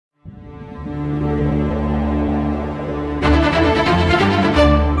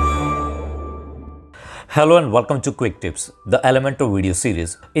Hello and welcome to Quick Tips, the Elementor video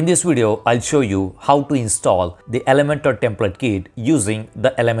series. In this video, I'll show you how to install the Elementor template kit using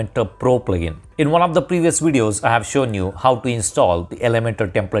the Elementor Pro plugin. In one of the previous videos, I have shown you how to install the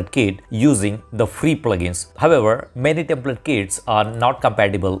Elementor template kit using the free plugins. However, many template kits are not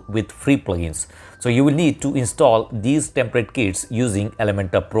compatible with free plugins. So you will need to install these template kits using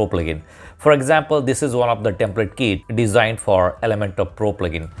Elementor Pro plugin. For example, this is one of the template kit designed for Elementor Pro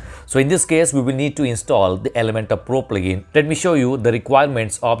plugin. So in this case, we will need to install the Elementor Pro plugin. Let me show you the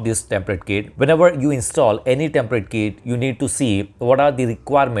requirements of this template kit. Whenever you install any template kit, you need to see what are the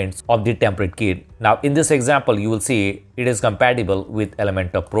requirements of the template kit. Now in this example, you will see it is compatible with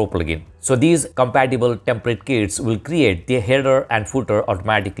Elementor Pro plugin. So these compatible template kits will create the header and footer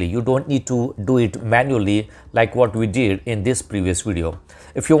automatically. You don't need to do it manually like what we did in this previous video.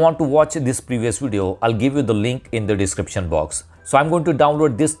 If you want to watch this previous video, I'll give you the link in the description box. So I'm going to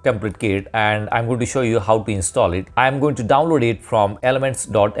download this template kit and I'm going to show you how to install it. I'm going to download it from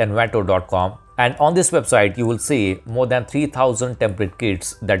elements.envato.com. And on this website, you will see more than 3000 template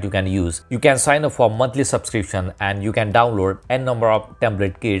kits that you can use. You can sign up for monthly subscription and you can download n number of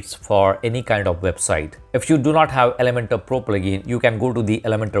template kits for any kind of website. If you do not have Elementor Pro plugin, you can go to the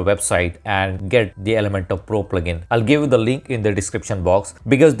Elementor website and get the Elementor Pro plugin. I'll give you the link in the description box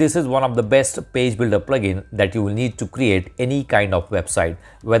because this is one of the best page builder plugin that you will need to create any kind of website.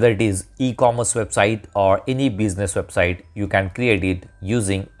 Whether it is e-commerce website or any business website, you can create it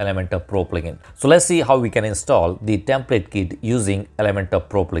using Elementor Pro plugin. So let's see how we can install the template kit using Elementor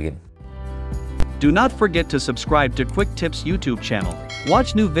Pro plugin. Do not forget to subscribe to Quick Tips YouTube channel.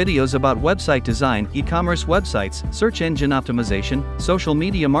 Watch new videos about website design, e-commerce websites, search engine optimization, social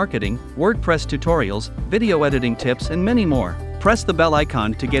media marketing, WordPress tutorials, video editing tips, and many more. Press the bell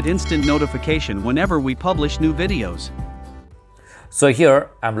icon to get instant notification whenever we publish new videos. So here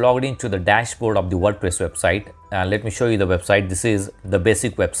I'm logged into the dashboard of the WordPress website and let me show you the website. This is the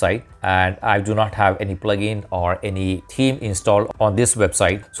basic website and I do not have any plugin or any theme installed on this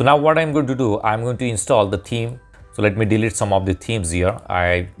website. So now what I'm going to do, I'm going to install the theme. So let me delete some of the themes here.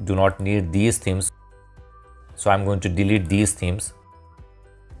 I do not need these themes. So I'm going to delete these themes.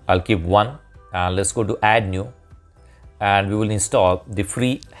 I'll keep one and let's go to add new and we will install the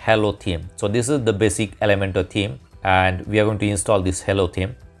free hello theme. So this is the basic Elementor theme. And we are going to install this hello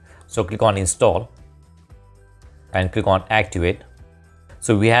theme. So click on install and click on activate.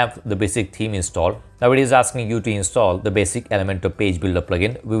 So we have the basic theme installed. Now it is asking you to install the basic Elementor page builder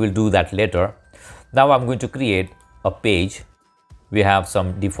plugin. We will do that later. Now I'm going to create a page. We have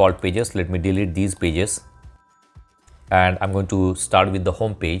some default pages. Let me delete these pages and I'm going to start with the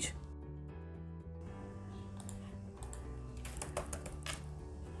home page.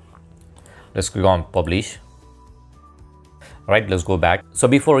 Let's click on publish. Right, let's go back. So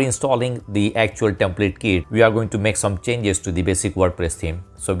before installing the actual template kit, we are going to make some changes to the basic WordPress theme.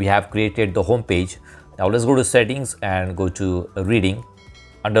 So we have created the home page. Now let's go to settings and go to reading.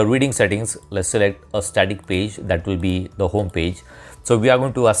 Under reading settings, let's select a static page that will be the home page. So we are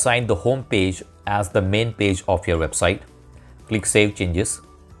going to assign the home page as the main page of your website. Click save changes.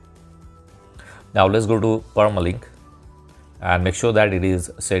 Now let's go to permalink and make sure that it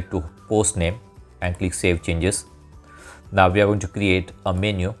is set to post name and click save changes. Now we are going to create a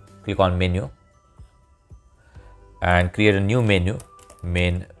menu. Click on menu and create a new menu,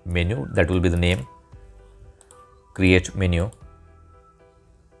 main menu, that will be the name, create menu.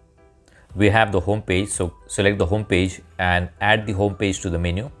 We have the home page, so select the home page and add the home page to the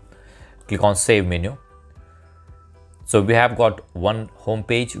menu. Click on save menu. So we have got one home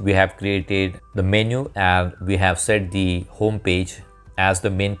page, we have created the menu and we have set the home page as the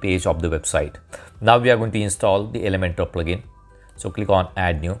main page of the website. Now we are going to install the Elementor plugin. So click on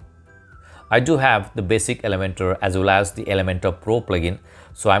add new. I do have the basic Elementor as well as the Elementor Pro plugin.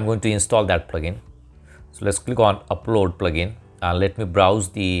 So I'm going to install that plugin. So let's click on upload plugin and let me browse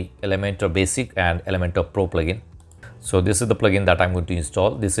the Elementor basic and Elementor Pro plugin. So this is the plugin that I'm going to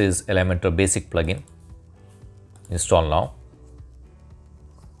install. This is Elementor basic plugin. Install now.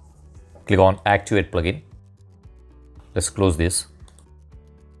 Click on activate plugin. Let's close this.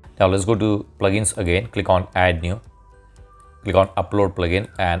 Now let's go to plugins again, click on add new, click on upload plugin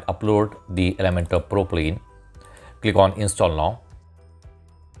and upload the Elementor Pro plugin. Click on install now,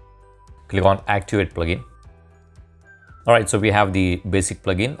 click on activate plugin. Alright, so we have the basic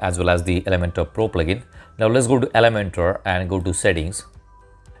plugin as well as the Elementor Pro plugin. Now let's go to Elementor and go to settings.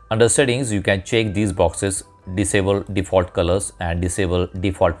 Under settings, you can check these boxes, disable default colors and disable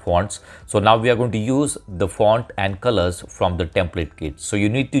default fonts. So now we are going to use the font and colors from the template kit. So you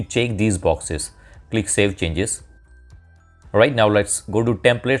need to check these boxes. Click save changes. Alright, now let's go to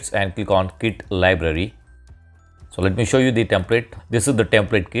templates and click on kit library. So let me show you the template. This is the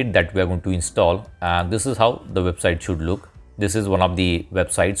template kit that we are going to install, and this is how the website should look. This is one of the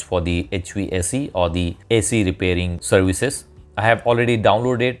websites for the HVAC or the AC repairing services. I have already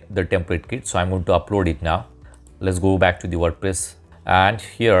downloaded the template kit, so I'm going to upload it now. Let's go back to the WordPress, and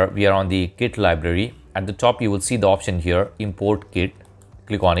here we are on the kit library. At the top you will see the option here, import kit.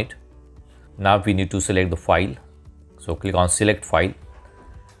 Click on it. Now we need to select the file, so click on select file.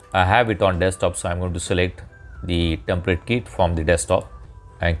 I have it on desktop, so I'm going to select the template kit from the desktop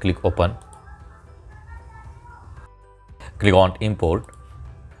and click open. Click on import.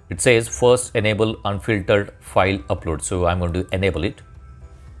 It says first enable unfiltered file upload, so I'm going to enable it.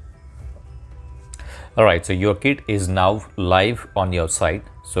 Alright, so your kit is now live on your site,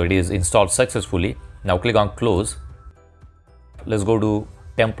 so it is installed successfully. Now click on close. Let's go to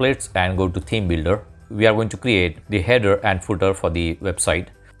templates and go to theme builder. We are going to create the header and footer for the website.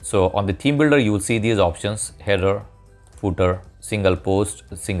 So on the theme builder you will see these options: header, footer, single post,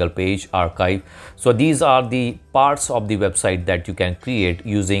 single page, archive. So these are the parts of the website that you can create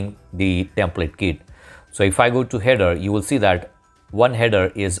using the template kit. So if I go to header, you will see that one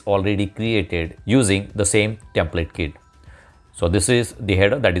header is already created using the same template kit. So this is the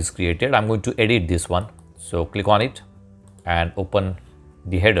header that is created. I'm going to edit this one. So click on it and open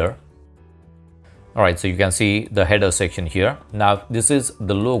the header. Alright, so you can see the header section here. Now this is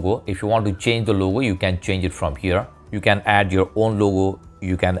the logo. If you want to change the logo, you can change it from here. You can add your own logo,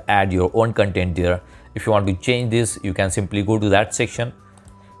 you can add your own content there. If you want to change this, you can simply go to that section.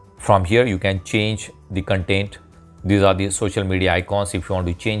 From here you can change the content. These are the social media icons. If you want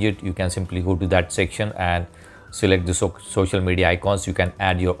to change it, you can simply go to that section and select the social media icons. You can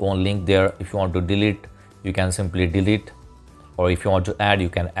add your own link there. If you want to delete, you can simply delete, or if you want to add, you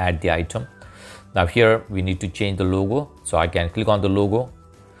can add the item. Now here we need to change the logo, so I can click on the logo.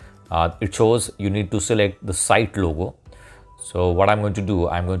 It shows you need to select the site logo. So what I'm going to do,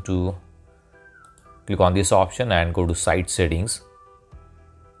 I'm going to click on this option and go to site settings,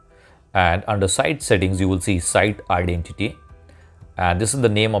 and under site settings you will see site identity, and this is the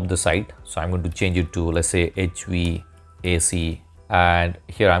name of the site. So I'm going to change it to, let's say, HVAC, and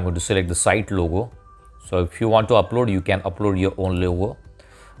here I'm going to select the site logo. So if you want to upload, you can upload your own logo.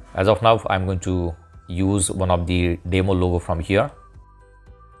 As of now, I'm going to use one of the demo logo from here.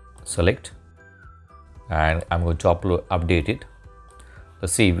 Select, and I'm going to update it.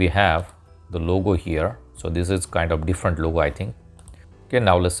 Let's see, we have the logo here. So this is kind of different logo, I think. Okay,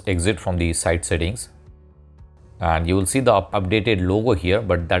 now let's exit from the site settings, and you will see the updated logo here,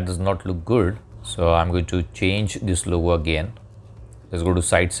 but that does not look good. So I'm going to change this logo again. Let's go to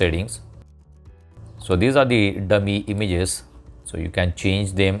site settings. So these are the dummy images, so you can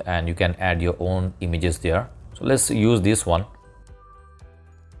change them and you can add your own images there. So let's use this one.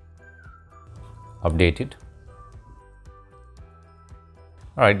 Update it.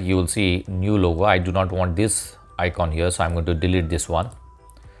 All right, you will see new logo. I do not want this icon here, so I'm going to delete this one,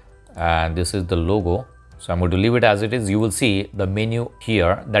 and this is the logo. So I'm going to leave it as it is. You will see the menu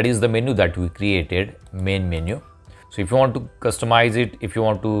here. That is the menu that we created, main menu. So if you want to customize it, if you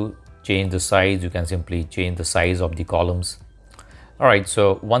want to change the size, you can simply change the size of the columns. Alright,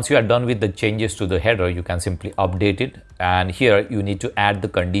 so once you are done with the changes to the header, you can simply update it, and here you need to add the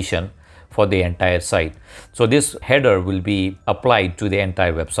condition for the entire site. So this header will be applied to the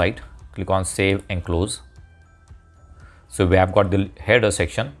entire website. Click on save and close. So we have got the header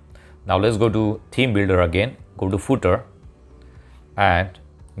section. Now let's go to theme builder again, go to footer and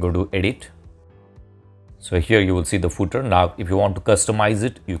go to edit. So here you will see the footer. Now if you want to customize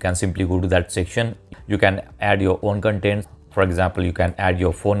it, you can simply go to that section. You can add your own content. For example, you can add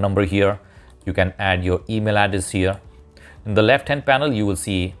your phone number here. You can add your email address here. In the left hand panel, you will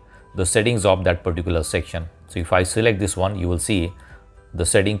see the settings of that particular section. So if I select this one, you will see the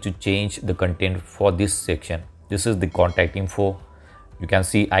setting to change the content for this section. This is the contact info. You can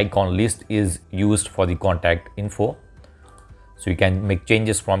see icon list is used for the contact info. So you can make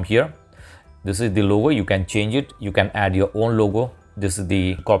changes from here. This is the logo. You can change it. You can add your own logo. This is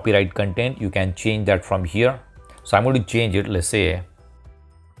the copyright content. You can change that from here. So I'm going to change it. Let's say,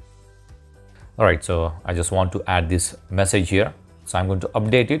 all right, so I just want to add this message here. So I'm going to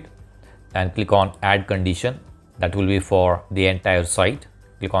update it and click on add condition. That will be for the entire site.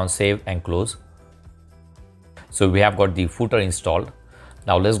 Click on save and close. So we have got the footer installed.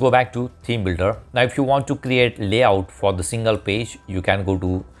 Now let's go back to theme builder. Now if you want to create layout for the single page, you can go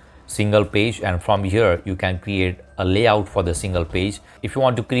to single page, and from here you can create a layout for the single page. If you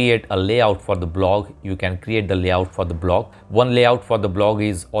want to create a layout for the blog, you can create the layout for the blog. One layout for the blog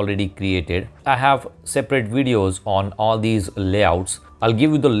is already created. I have separate videos on all these layouts. I'll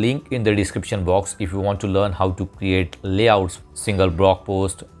give you the link in the description box if you want to learn how to create layouts, single blog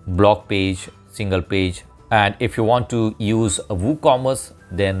post, blog page, single page. And if you want to use WooCommerce,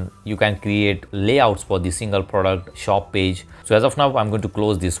 then you can create layouts for the single product shop page. So as of now, I'm going to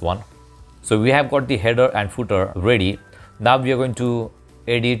close this one. So we have got the header and footer ready. Now we are going to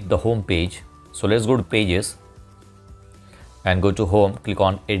edit the home page. So let's go to pages and go to home, click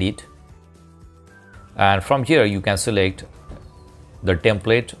on edit. And from here you can select the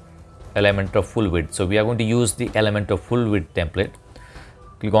template Elementor full width. So we are going to use the Elementor full width template.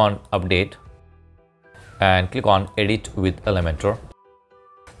 Click on update and click on edit with Elementor.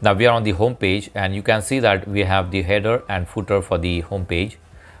 Now we are on the home page and you can see that we have the header and footer for the home page.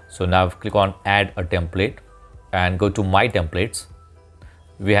 So now click on add a template and go to my templates.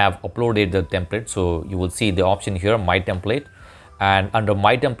 We have uploaded the template, so you will see the option here, my template, and under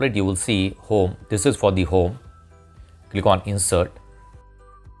my template you will see home. This is for the home. Click on insert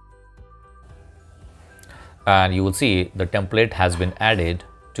and you will see the template has been added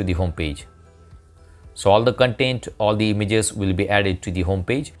to the home page. So all the content, all the images will be added to the home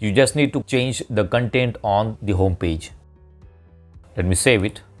page. You just need to change the content on the home page. Let me save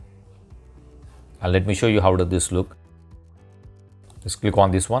it and let me show you how does this look. Just click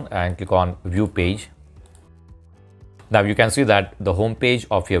on this one and click on view page. Now you can see that the home page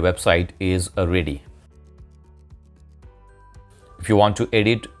of your website is ready. If you want to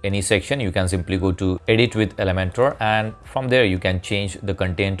edit any section, you can simply go to edit with Elementor and from there you can change the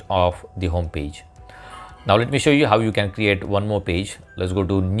content of the home page. Now let me show you how you can create one more page. Let's go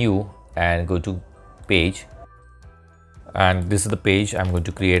to new and go to page, and this is the page I'm going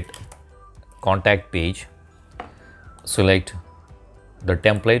to create. Contact page. Select the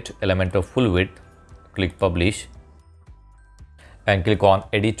template Elementor full width, click publish and click on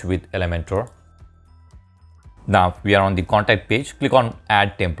edit with Elementor. Now we are on the contact page. Click on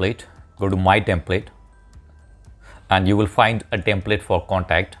add template, go to my template and you will find a template for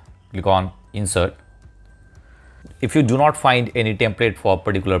contact. Click on insert. If you do not find any template for a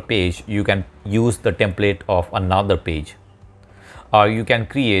particular page, you can use the template of another page, or you can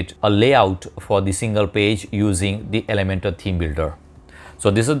create a layout for the single page using the Elementor Theme Builder. So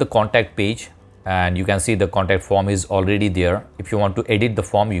this is the contact page and you can see the contact form is already there. If you want to edit the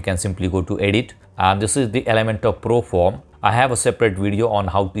form, you can simply go to edit, and this is the Elementor Pro form. I have a separate video on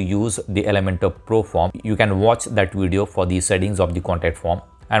how to use the Elementor Pro form. You can watch that video for the settings of the contact form.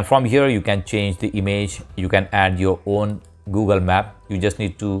 And from here you can change the image, you can add your own Google map. You just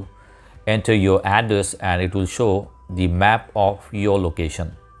need to enter your address and it will show the map of your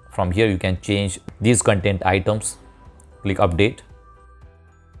location. From here you can change these content items. Click update.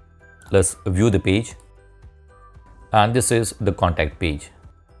 Let's view the page, and this is the contact page.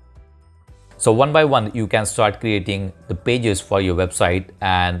 So one by one you can start creating the pages for your website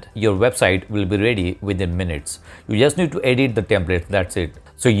and your website will be ready within minutes. You just need to edit the template, that's it.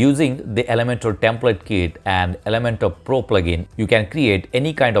 So using the Elementor Template Kit and Elementor Pro Plugin, you can create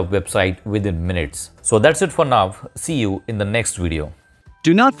any kind of website within minutes. So that's it for now. See you in the next video.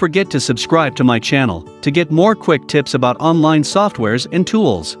 Do not forget to subscribe to my channel to get more quick tips about online softwares and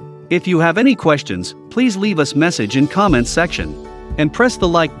tools. If you have any questions, please leave us message in comments section. And press the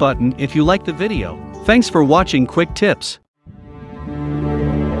like button if you like the video. Thanks for watching Quick Tips.